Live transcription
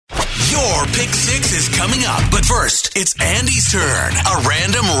Your Pick 6 is coming up. But first, it's Andy's turn. A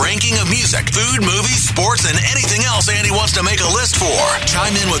random ranking of music, food, movies, sports, and anything else Andy wants to make a list for.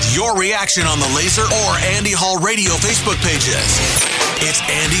 Chime in with your reaction on the Laser or Andy Hall Radio Facebook pages. It's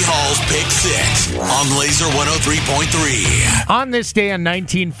Andy Hall's Pick 6 on Laser 103.3. On this day in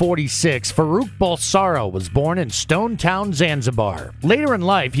 1946, Farouk Balsara was born in Stone Town, Zanzibar. Later in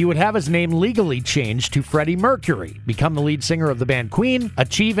life, he would have his name legally changed to Freddie Mercury, become the lead singer of the band Queen,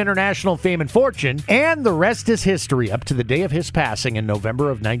 achieve international fame and fortune, and the rest is history up to the day of his passing in November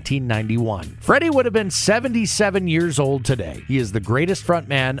of 1991. Freddie would have been 77 years old today. He is the greatest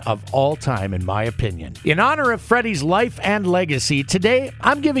frontman of all time, in my opinion. In honor of Freddie's life and legacy, today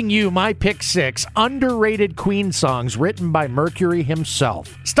I'm giving you my Pick 6 underrated Queen songs written by Mercury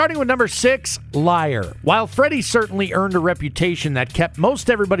himself. Starting with number 6, Liar. While Freddie certainly earned a reputation that kept most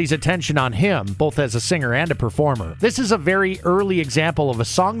everybody's attention on him, both as a singer and a performer, this is a very early example of a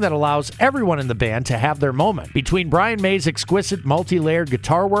song that allows everyone in the band to have their moment. Between Brian May's exquisite multi-layered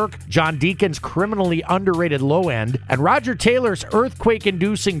guitar work, John Deacon's criminally underrated low end, and Roger Taylor's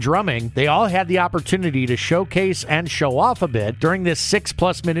earthquake-inducing drumming, they all had the opportunity to showcase and show off a bit during this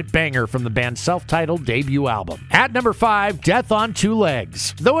 6+ minute banger from the band's self-titled debut album. At number 5, Death on Two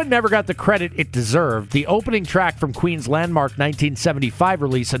Legs. Though it never got the credit it deserved, the opening track from Queen's landmark 1975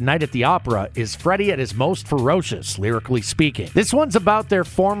 release, A Night at the Opera, is Freddie at his most ferocious, lyrically speaking. This one's about their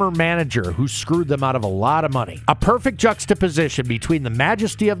former manager who screwed them out of a lot of money. A perfect juxtaposition between the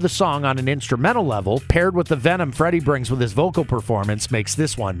majesty of the song on an instrumental level, paired with the venom Freddie brings with his vocal performance, makes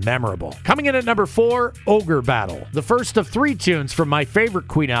this one memorable. Coming in at number 4, Ogre Battle. The first of 3 tunes from my favorite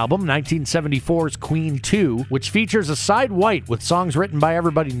Queen album, 1974's Queen 2, which features a side white with songs written by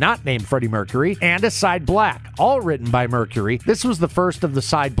everybody not named Freddie Mercury, and a side black, all written by Mercury. This was the first of the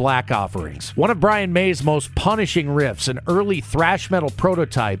side black offerings. One of Brian May's most punishing riffs, an early thrash metal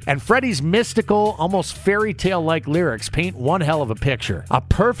prototype, and Freddie's mystical, almost fairy tale-like lyrics paint one hell of a picture. A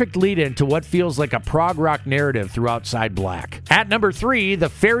perfect lead-in to what feels like a prog rock narrative throughout side black. At number 3, the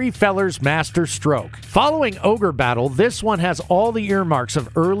Fairy Feller's Master Stroke. Following Ogre Battle, this one has all the earmarks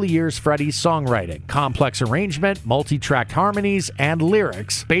of early years Freddie's songwriting. Complex arrangement, multi-tracked harmonies, and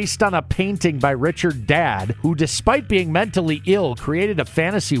lyrics based on a painting by Richard Dadd, who despite being mentally ill, created a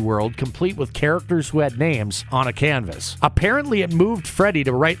fantasy world complete with characters who had names on a canvas. Apparently it moved Freddie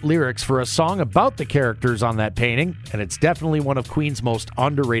to write lyrics for a song about the characters on that painting, and it's definitely one of Queen's most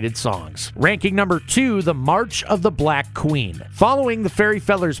underrated songs. Ranking number 2, The March of the Black Queen. Following the Fairy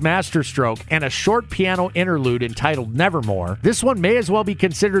Feller's Masterstroke and a short piano interlude entitled Nevermore, this one may as well be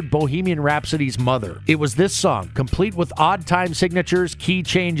considered Bohemian Rhapsody's mother. It was this song, complete with odd time signatures, key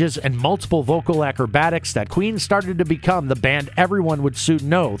changes, and multiple vocal acrobatics, that Queen started to become the band everyone would soon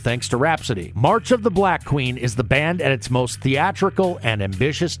know thanks to Rhapsody. March of the Black Queen is the band at its most theatrical and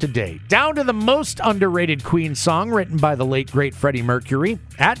ambitious to date. Down to the most underrated Queen song written by the late great Freddie Mercury.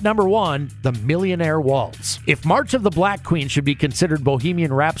 At number 1, The Millionaire Waltz. If March of the Black Queen should be considered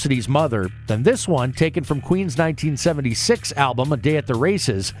Bohemian Rhapsody's mother, then this one, taken from Queen's 1976 album A Day at the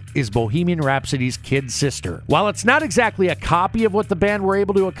Races, is Bohemian Rhapsody's kid sister. While it's not exactly a copy of what the band were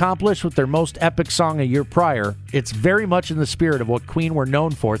able to accomplish with their most epic song a year prior, it's very much in the spirit of what Queen were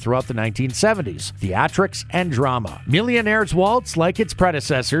known for throughout the 1970s, theatrics and drama. Millionaire's Waltz, like its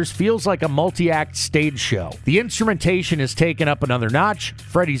predecessors, feels like a multi-act stage show. The instrumentation is taken up another notch,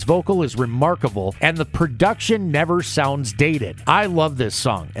 Freddie's vocal is remarkable, and the production never sounds dated. I love this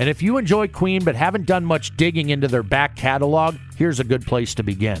song, and if you enjoy Queen but haven't done much digging into their back catalog, here's a good place to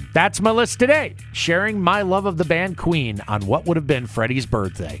begin. That's my list today, sharing my love of the band Queen on what would have been Freddie's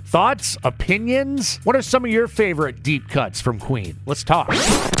birthday. Thoughts? Opinions? What are some of your favorite deep cuts from Queen? Let's talk.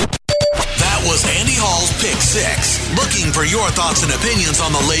 That was Andy Hall's Pick 6. Looking for your thoughts and opinions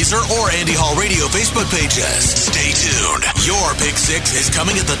on the Laser or Andy Hall Radio Facebook pages. Stay tuned. Your Pick 6 is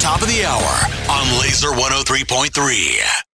coming at the top of the hour on Laser 103.3.